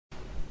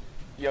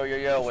Yo, yo,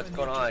 yo, what's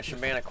going on? It's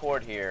Pmoney and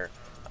Acc0rd here.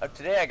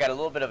 Today I got a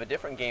little bit of a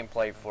different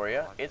gameplay for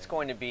you. It's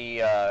going to be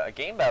a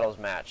game battles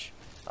match.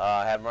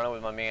 I'm running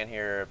with my man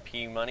here,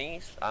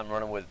 Pmoney. I'm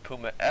running with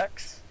Pumah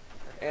X.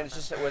 And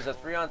it was a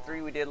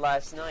 3-on-3 we did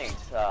last night.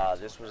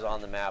 This was on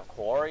the map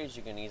Quarry, as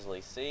you can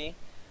easily see.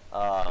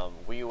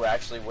 We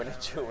actually went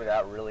into it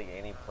without really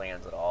any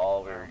plans at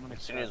all.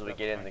 As soon as we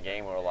get in the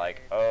game, we were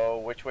like, oh,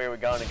 which way are we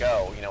going to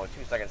go? You know, with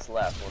 2 seconds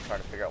left, we're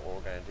trying to figure out what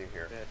we're going to do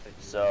here.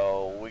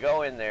 So we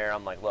go in there.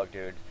 I'm like, look,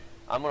 dude,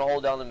 I'm going to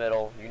hold down the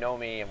middle. You know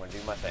me. I'm going to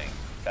do my thing.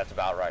 That's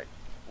about right.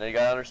 Now you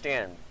got to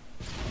understand,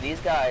 these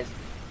guys,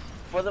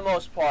 for the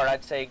most part,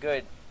 I'd say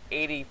good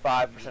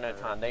 85% of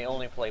the time, they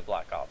only play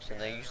Black Ops, and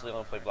they usually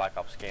only play Black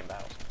Ops game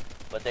battles.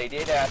 But they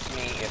did ask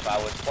me if I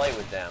would play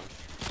with them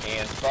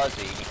and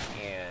Fuzzy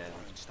and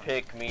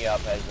pick me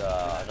up as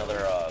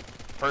another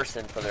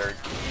person for their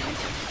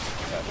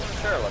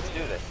sure, let's do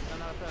this.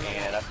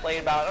 And I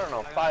played about, I don't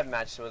know, 5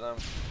 matches with them.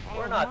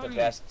 We're not the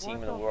best team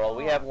in the world.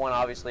 We have won,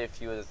 obviously, a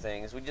few of the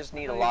things. We just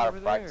need a lot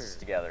of practice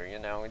together, you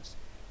know. And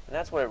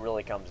that's what it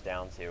really comes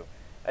down to.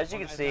 As you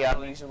can see,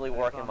 I'm usually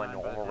working my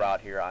normal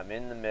route here. I'm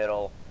in the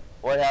middle.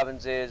 What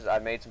happens is I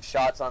made some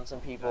shots on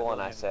some people,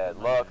 and I said,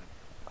 look,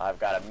 I've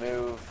got to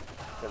move.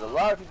 Because a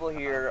lot of people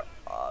here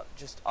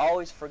just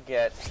always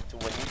forget to,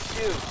 when you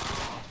shoot,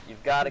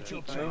 you've got to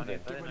keep moving.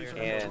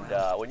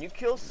 And when you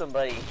kill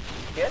somebody,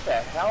 get the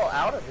hell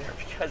out of there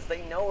because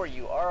they know where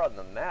you are on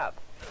the map.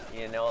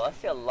 You know, I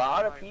see a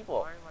lot of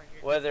people,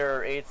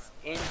 whether it's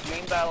in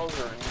game battles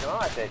or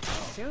not, that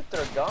shoot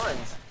their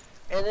guns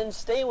and then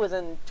stay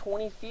within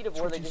 20 feet of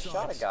where they just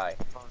shot a guy.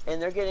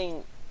 And they're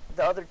getting,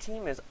 the other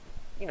team is,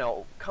 you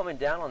know, coming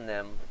down on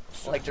them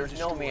like there's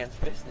no man's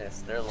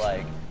business. They're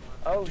like,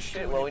 oh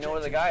shit, well, we know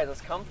where the guy is,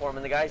 let's come for him.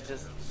 And the guy's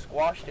just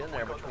squashed in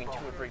there between 2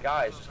 or 3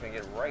 guys, just gonna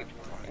get raped.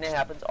 And it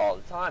happens all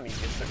the time. You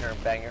just sit there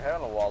and bang your head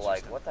on the wall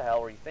like, what the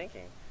hell were you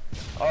thinking?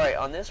 Alright,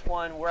 on this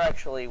one,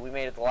 we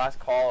made it the last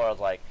call. I was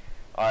like,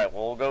 alright,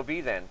 well, we'll go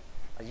B then.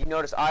 You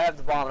notice I have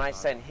the bomb and I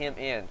send him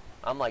in.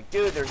 I'm like,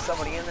 dude, there's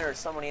somebody in there, there's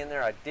somebody in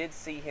there. I did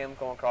see him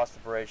going across the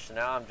bridge, so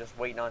now I'm just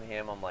waiting on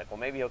him. I'm like, well,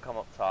 maybe he'll come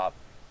up top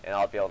and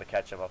I'll be able to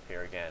catch him up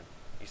here again.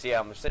 You see,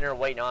 I'm sitting here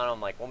waiting on him.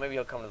 I'm like, well, maybe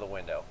he'll come to the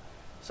window.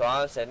 So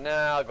I said,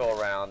 nah, I'll go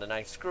around. And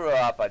I screw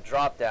up. I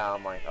drop down.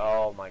 I'm like,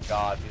 oh my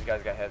god, these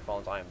guys got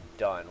headphones. I am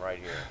done right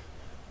here.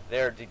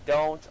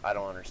 I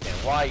don't understand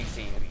why. You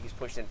see, he's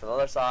pushed in from the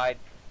other side.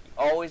 You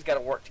always got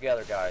to work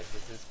together, guys.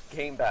 This is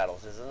game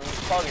battles. This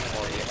isn't pug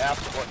anymore. You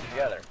have to work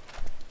together.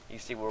 You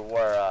see,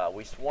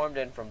 we swarmed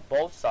in from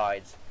both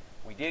sides.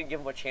 We didn't give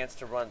them a chance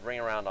to ring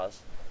around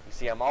us. You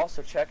see, I'm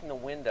also checking the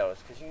windows,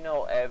 because you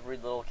know every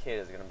little kid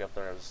is going to be up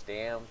there. There's a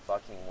damn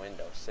fucking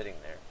window sitting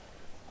there.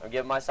 I'm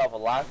giving myself a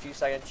last few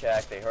second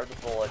check. They heard the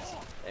bullets.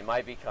 They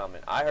might be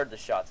coming. I heard the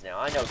shots now.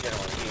 I know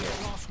generally he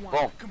is.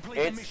 Boom.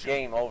 It's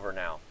game over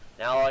now.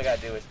 Now all I got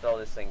to do is throw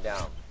this thing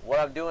down. What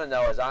I'm doing,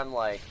 though, is I'm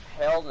like,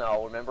 hell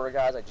no. Remember,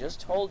 guys, I just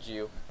told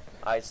you.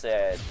 I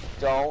said,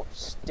 don't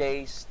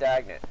stay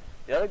stagnant.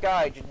 The other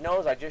guy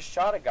knows I just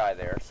shot a guy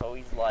there, so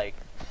he's like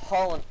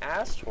hauling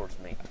ass towards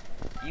me.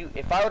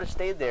 If I would have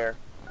stayed there,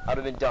 I would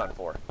have been done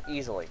for,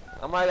 easily.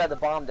 I might have got the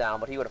bomb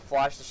down, but he would have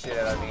flashed the shit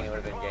out of me and it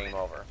would have been game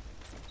over.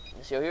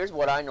 So here's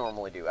what I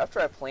normally do.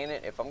 After I plant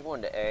it, if I'm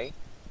going to A,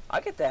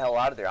 I get the hell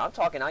out of there. I'm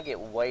talking, I get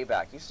way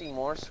back. You see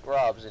more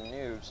scrubs and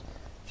noobs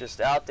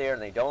just out there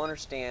and they don't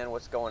understand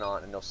what's going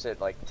on and they'll sit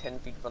like 10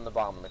 feet from the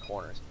bomb in the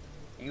corners.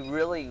 You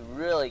really,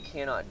 really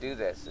cannot do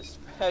this,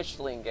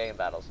 especially in game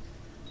battles.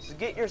 So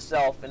get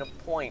yourself in a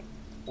point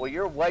where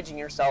you're wedging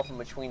yourself in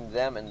between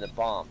them and the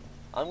bomb.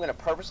 I'm going to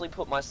purposely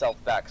put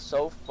myself back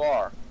so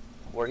far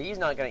where he's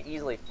not going to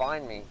easily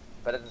find me,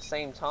 but at the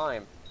same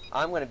time,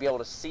 I'm going to be able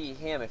to see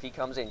him if he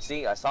comes in.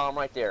 See, I saw him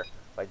right there.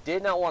 But I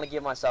did not want to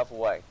give myself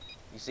away.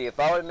 You see, if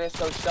I would have missed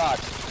those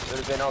shots, it would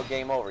have been all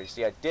game over. You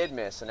see, I did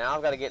miss, so now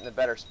I've got to get in a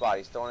better spot.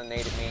 He's throwing a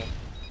nade at me.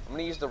 I'm going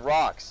to use the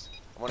rocks.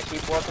 I'm going to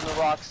keep working the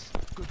rocks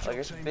like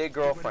it's a big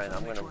girlfriend.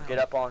 I'm going to get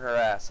up on her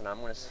ass, and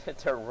I'm going to sit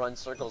there and run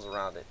circles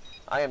around it.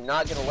 I am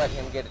not going to let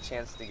him get a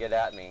chance to get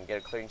at me and get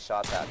a clean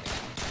shot at me.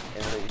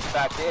 And the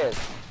fact is,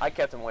 I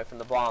kept him away from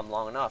the bomb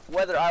long enough.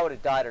 Whether I would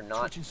have died or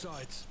not,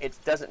 it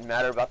doesn't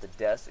matter about the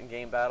deaths in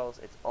game battles.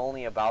 It's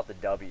only about the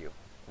W.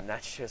 And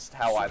that's just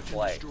how I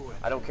play.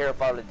 I don't care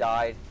if I would have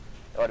died.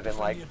 It would have been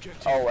like,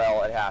 oh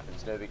well, it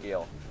happens, no big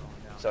deal.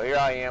 So here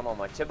I am on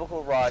my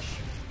typical rush.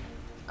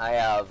 I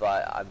have,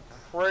 I'm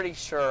pretty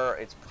sure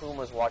it's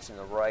Puma's watching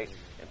the right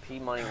and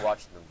Pmoney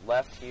watching the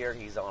left here.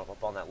 He's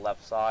up on that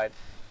left side.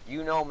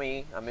 You know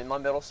me. I'm in my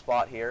middle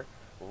spot here.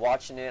 We're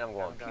watching it. I'm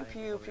going pew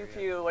pew pew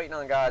pew, waiting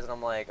on guys, and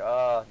I'm like,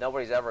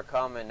 nobody's ever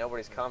coming.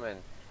 Nobody's coming.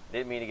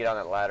 Didn't mean to get on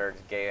that ladder.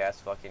 It's gay ass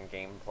fucking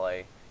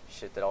gameplay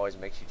shit that always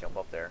makes you jump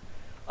up there.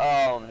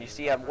 You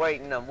see, I'm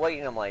waiting. I'm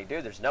like,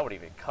 dude, there's nobody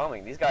even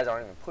coming. These guys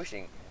aren't even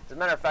pushing. As a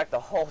matter of fact, the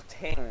whole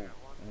dang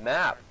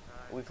map,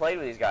 we played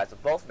with these guys,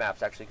 both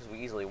maps actually, because we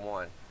easily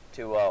won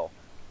 2-0.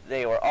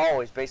 They were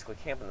always basically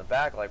camping in the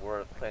back like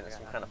we're playing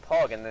some kind of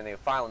pug, and then they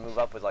finally move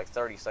up with like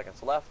 30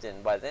 seconds left,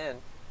 and by then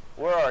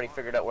we're already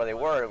figured out where they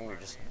were, and we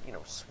just, you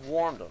know,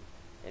 swarmed them.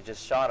 It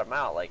just shot him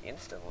out like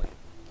instantly.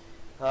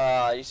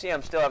 You see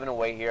I'm still having to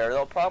wait here.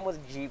 The problem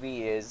with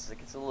GB is it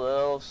gets a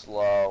little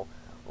slow,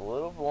 a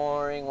little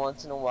boring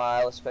once in a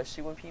while,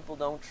 especially when people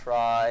don't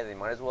try. They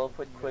might as well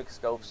put quick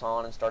scopes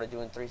on and started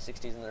doing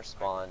 360s in their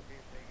spawn.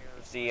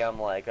 You see I'm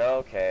like,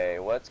 okay,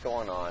 what's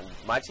going on?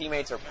 My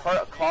teammates are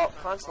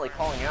constantly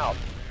calling out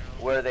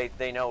where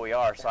they know we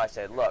are, so I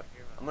said, look,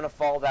 I'm going to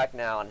fall back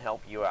now and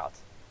help you out.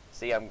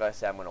 See, I'm going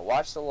to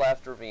watch the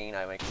left ravine.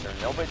 I make sure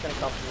nobody's going to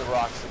come to the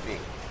rocks to B.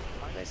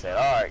 And they said,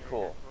 alright,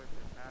 cool.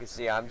 You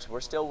see,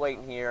 we're still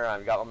waiting here.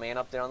 I've got my man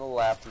up there on the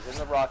left. He's in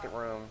the rocket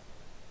room.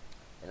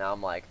 And now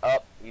I'm like,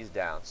 up, he's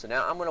down. So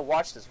now I'm going to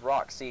watch this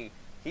rock. See,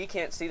 he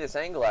can't see this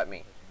angle at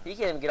me. He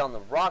can't even get on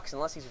the rocks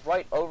unless he's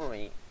right over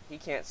me. He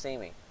can't see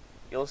me.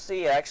 You'll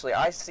see, actually,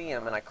 I see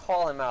him and I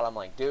call him out. I'm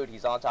like, dude,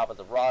 he's on top of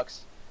the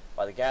rocks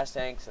by the gas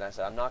tanks. And I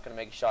said, I'm not going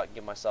to make a shot and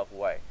give myself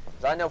away.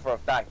 Because I know for a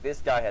fact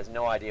this guy has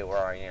no idea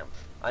where I am.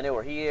 I know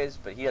where he is,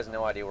 but he has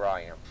no idea where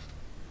I am.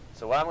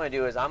 So what I'm going to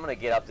do is I'm going to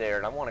get up there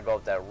and I want to go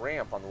up that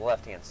ramp on the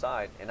left-hand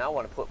side, and I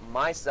want to put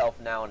myself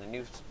now in a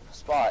new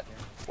spot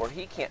where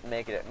he can't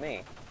make it at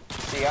me.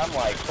 See, I'm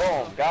like,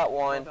 boom, got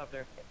one,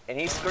 and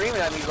he's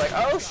screaming at me. He's like,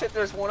 oh shit,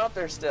 there's one up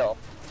there still.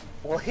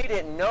 Well, he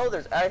didn't know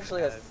there's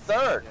actually a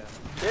third.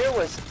 There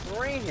was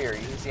 3 here. You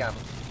can see I'm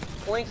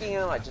flanking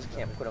him. I just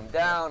can't put him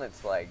down.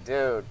 It's like,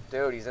 dude,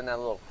 he's in that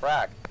little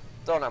crack.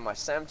 Throwing out my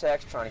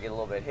Semtex, trying to get a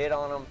little bit hit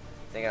on him,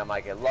 thinking I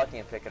might get lucky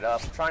and pick it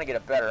up. Trying to get a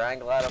better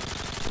angle at him.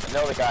 I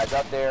know the guy's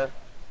up there.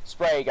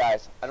 Spray,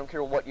 guys. I don't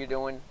care what you're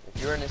doing.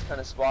 If you're in this kind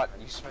of spot,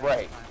 you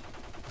spray.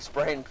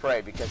 Spray and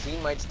pray, because he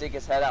might stick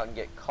his head out and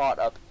get caught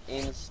up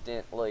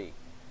instantly,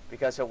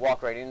 because he'll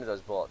walk right into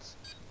those bullets.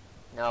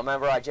 Now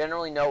remember, I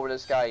generally know where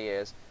this guy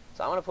is,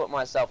 so I'm going to put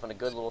myself in a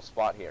good little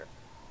spot here.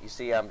 You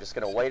see, I'm just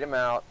going to wait him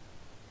out.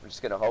 I'm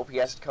just going to hope he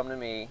has to come to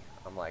me.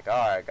 I'm like,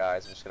 alright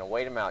guys, I'm just going to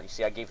wait him out. You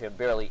see, I gave him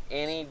barely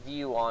any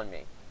view on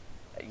me.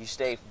 You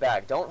stay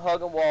back. Don't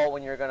hug a wall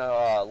when you're going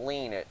to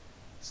lean it.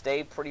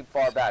 Stay pretty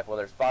far back,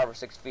 whether it's 5 or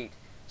 6 feet.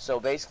 So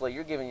basically,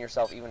 you're giving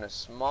yourself even a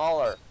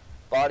smaller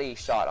body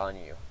shot on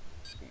you.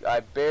 I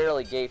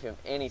barely gave him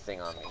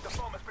anything on me.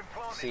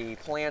 See, he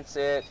plants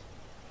it.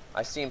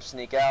 I see him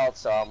sneak out,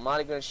 so I'm not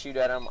even going to shoot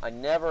at him. I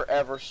never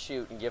ever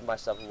shoot and give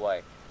myself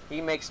away.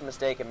 He makes a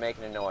mistake in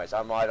making a noise.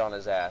 I'm right on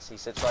his ass. He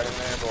sits right in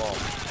there, boom.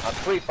 I'm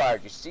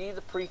pre-fired. You see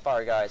the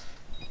pre-fire, guys?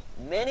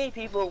 Many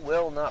people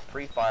will not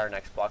pre-fire in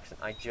Xbox, and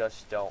I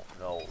just don't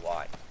know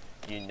why.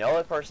 You know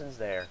the person's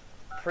there.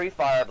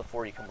 Pre-fire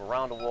before you come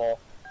around a wall.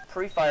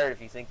 Pre-fire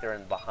if you think they're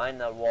in behind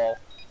that wall.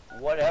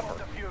 Whatever.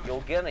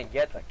 You're gonna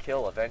get the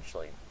kill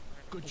eventually.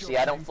 You see,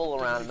 I don't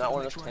fool around. I'm not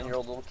one of those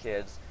 10-year-old little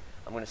kids.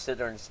 I'm gonna sit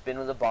there and spin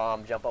with a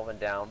bomb, jump up and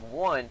down.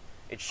 1,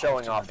 it's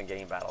showing off in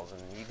game battles,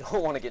 and you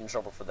don't want to get in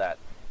trouble for that.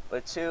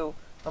 But 2,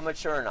 I'm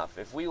mature enough.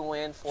 If we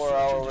win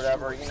 4-0 or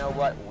whatever, you know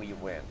what? We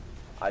win.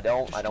 I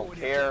don't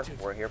care.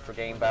 We're here for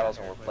game battles,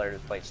 and we're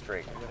players to play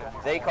straight.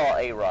 They call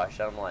a rush.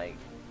 I'm like,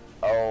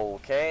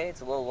 okay,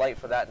 it's a little late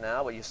for that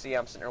now, but you see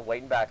I'm sitting there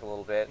waiting back a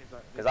little bit,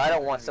 because I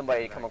don't want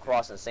somebody to come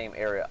across in the same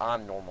area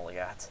I'm normally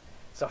at.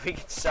 So if he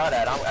gets shot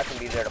at, I can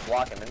be there to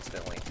block him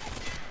instantly.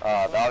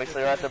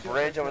 Obviously they're at the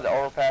bridge, over the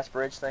overpass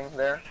bridge thing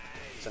there.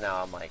 So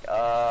now I'm like,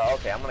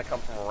 okay, I'm going to come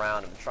from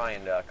around and try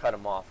and cut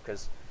him off,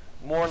 because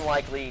more than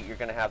likely you're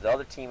going to have the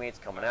other teammates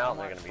coming out, and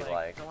they're going to be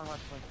like,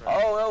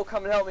 oh, no,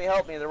 come and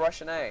help me, they're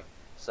rushing A.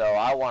 So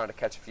I wanted to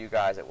catch a few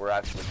guys that were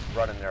actually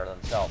running there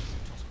themselves.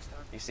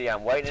 You see,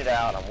 I'm waiting it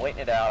out, I'm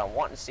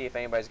wanting to see if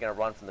anybody's going to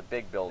run from the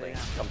big building,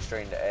 come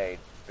straight into A,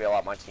 bail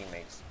out my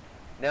teammates.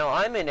 Now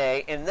I'm in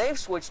A, and they've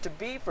switched to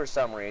B for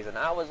some reason.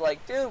 I was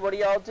like, dude, what are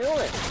y'all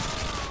doing?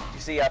 You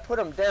see, I put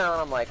them down,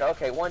 I'm like,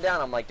 okay, 1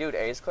 down, I'm like, dude,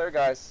 A is clear,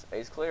 guys, A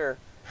is clear.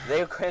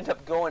 They end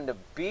up going to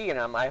B, and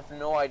I have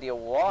no idea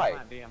why.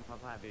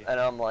 And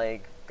I'm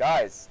like,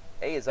 guys,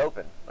 A is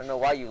open. I don't know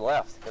why you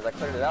left, because I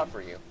cleared it out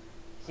for you.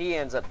 He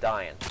ends up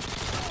dying.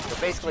 So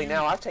basically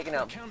now I've taken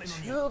out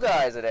 2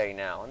 guys at A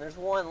now, and there's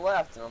 1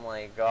 left, and I'm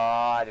like,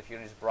 God, if you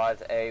just brought it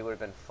to A, it would have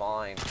been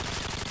fine.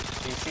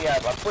 So you see,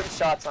 I'm putting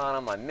shots on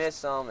him, I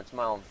miss them, it's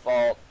my own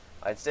fault.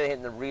 Instead of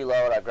hitting the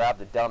reload, I grabbed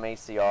the dumb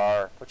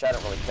ACR, which I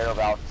don't really care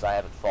about because I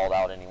have it falled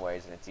out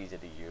anyways, and it's easy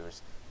to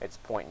use. It's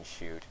point and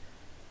shoot.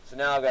 So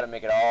now I've got to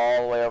make it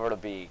all the way over to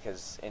B,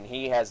 and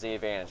he has the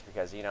advantage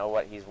because, you know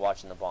what, he's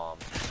watching the bomb.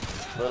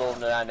 Little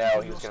did I know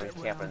he was going to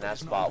be camping in that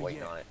spot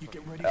waiting on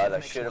it. I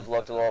should have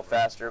looked a little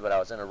faster, but I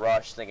was in a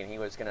rush thinking he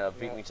was going to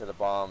beat me to the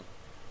bomb,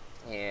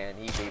 and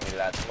he beat me to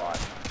that spot.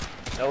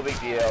 No big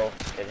deal.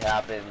 It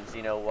happens.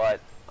 You know what?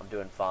 I'm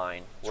doing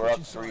fine. We're up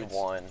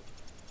 3-1.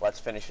 Let's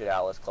finish it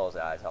out. Let's close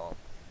it out, I tell him.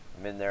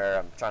 I'm in there.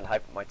 I'm trying to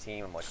hype up my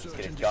team. I'm like, let's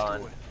get it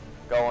done.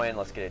 Go in.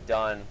 Let's get it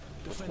done.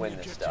 Let's win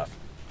this stuff.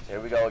 So here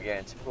we go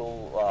again.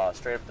 Typical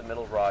straight up the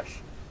middle rush.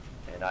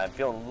 And I'm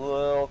feeling a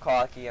little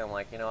cocky. I'm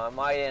like, you know, I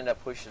might end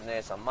up pushing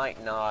this. I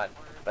might not.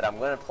 But I'm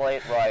going to play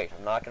it right.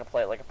 I'm not going to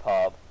play it like a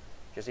pub.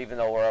 Just even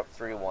though we're up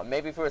 3-1.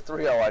 Maybe if we were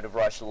 3-0, I'd have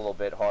rushed a little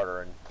bit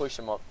harder and push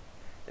them up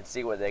and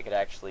see what they could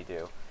actually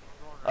do.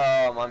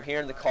 I'm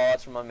hearing the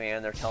calls from my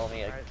man. They're telling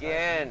me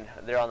again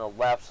they're on the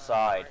left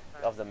side.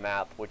 of the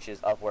map, which is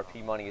up where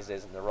Pmoney's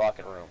is in the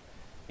rocket room.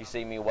 You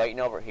see me waiting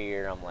over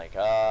here. I'm like,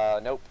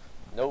 nope,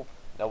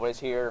 nobody's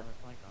here.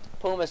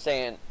 Puma's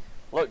saying,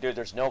 look, dude,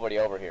 there's nobody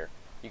over here.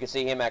 You can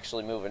see him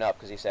actually moving up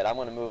because he said, I'm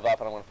going to move up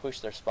and I'm going to push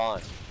their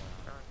spawn.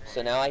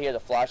 So now I hear the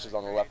flashes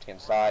on the left-hand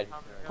side.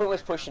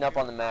 Puma's pushing up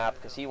on the map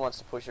because he wants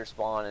to push their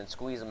spawn and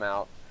squeeze them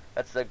out.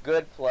 That's a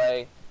good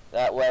play.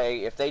 That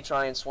way, if they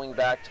try and swing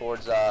back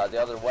towards the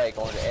other way,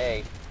 going to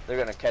A, they're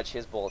going to catch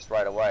his bullets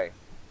right away.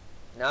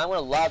 Now I'm going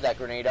to lob that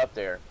grenade up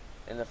there,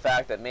 and the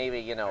fact that maybe,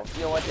 you know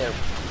what, they're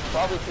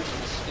probably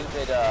pushing the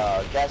stupid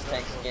gas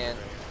tanks again.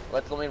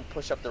 Let me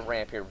push up the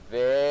ramp here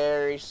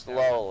very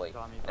slowly.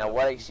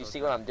 Now, you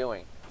see what I'm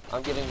doing?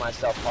 I'm giving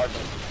myself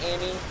hardly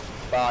any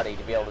body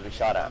to be able to be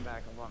shot at.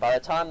 By the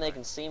time they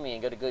can see me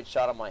and get a good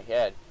shot on my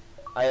head,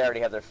 I already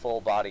have their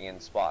full body in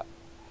spot.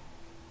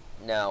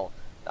 Now,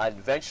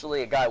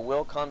 eventually a guy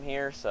will come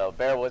here, so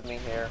bear with me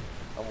here.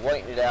 I'm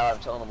waiting it out.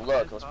 I'm telling them,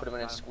 look, let's put them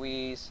in a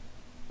squeeze.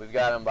 We've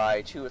got them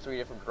by 2 or 3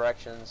 different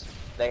directions.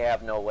 They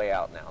have no way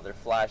out now. They're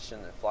flashing,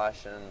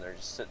 they're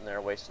just sitting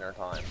there wasting their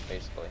time,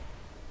 basically.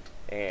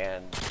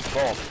 And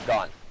boom,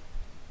 gone.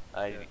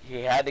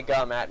 He had to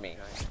come at me.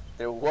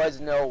 There was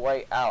no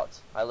way out.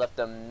 I left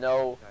them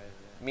no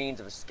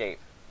means of escape.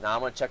 Now I'm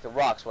going to check the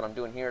rocks. What I'm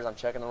doing here is I'm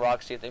checking the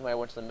rocks, see if anybody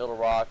went to the middle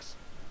rocks.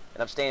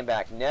 And I'm staying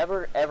back.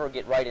 Never ever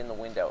get right in the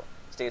window.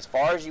 Stay as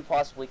far as you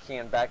possibly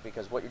can back,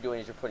 because what you're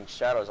doing is you're putting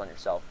shadows on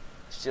yourself.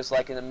 It's just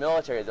like in the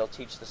military, they'll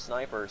teach the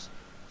snipers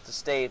to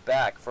stay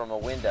back from a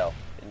window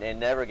and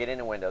never get in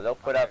a window. They'll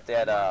put up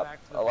that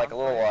like a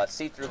little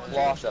see-through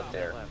cloth up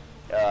there.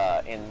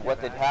 And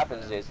what that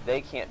happens is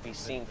they can't be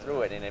seen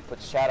through it, and it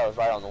puts shadows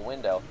right on the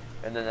window.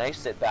 And then they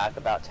sit back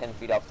about 10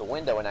 feet off the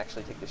window and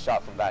actually take the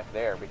shot from back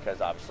there,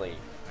 because obviously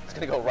it's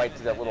going to go right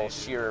through that little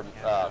sheer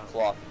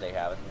cloth that they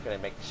have. It's going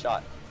to make the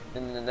shot.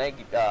 And then they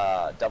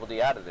double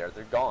D out of there.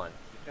 They're gone.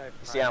 You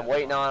see, I'm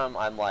waiting on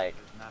them. I'm like,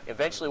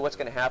 eventually what's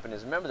going to happen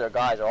is, remember, their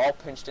guys are all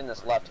pinched in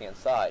this left-hand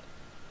side.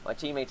 My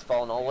teammate's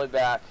falling all the way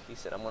back. He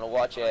said, I'm going to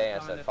watch A. I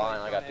said, fine,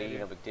 I got B,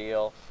 no big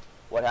deal.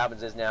 What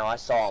happens is now I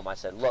saw him. I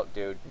said, look,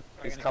 dude,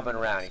 he's coming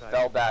around. He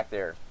fell back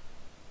there,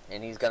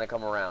 and he's going to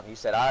come around. He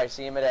said, I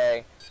see him at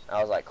A.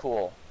 I was like,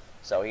 cool.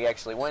 So he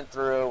actually went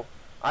through.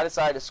 I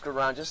decided to screw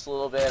around just a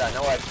little bit. I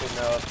know I shouldn't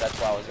have. That's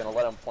why I was going to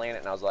let him plant it,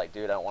 and I was like,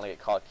 dude, I don't want to get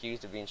caught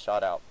accused of being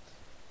shot out.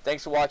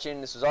 Thanks for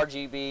watching. This was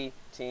RGB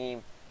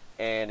team,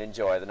 and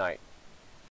enjoy the night.